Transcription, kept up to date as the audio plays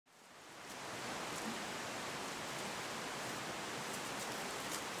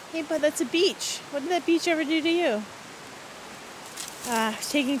Hey, but that's a beach. What did that beach ever do to you?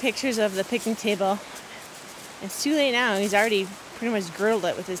 Taking pictures of the picnic table. It's too late now. He's already pretty much girdled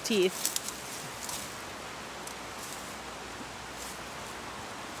it with his teeth.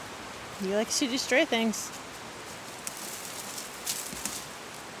 He likes to destroy things.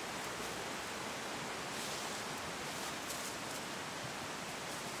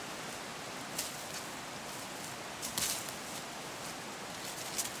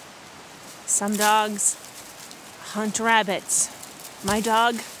 Some dogs hunt rabbits. My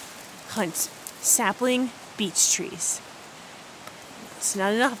dog hunts sapling beech trees. It's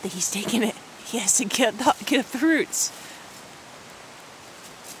not enough that he's taking it. He has to get up the roots.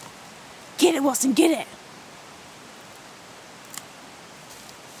 Get it, Wilson, get it!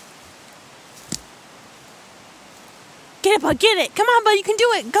 Get it, bud, get it! Come on, bud, you can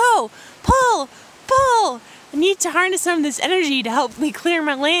do it! Go! Pull! Pull! I need to harness some of this energy to help me clear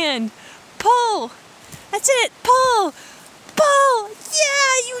my land. Pull! That's it! Pull! Pull!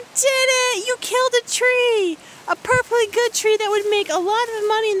 Yeah, you did it! You killed a tree! A perfectly good tree that would make a lot of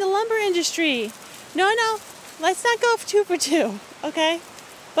money in the lumber industry. No, let's not go 2 for 2, okay?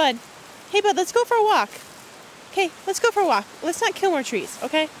 Bud, hey bud, let's go for a walk. Okay, let's go for a walk. Let's not kill more trees,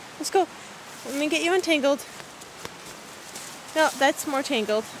 okay? Let's go. Let me get you untangled. No, that's more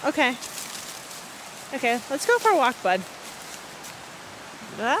tangled. Okay. Okay, let's go for a walk, bud.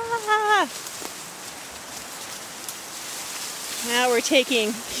 Ah! Now he's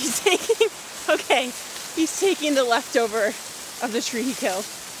taking the leftover of the tree he killed.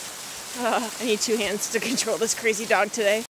 I need 2 hands to control this crazy dog today.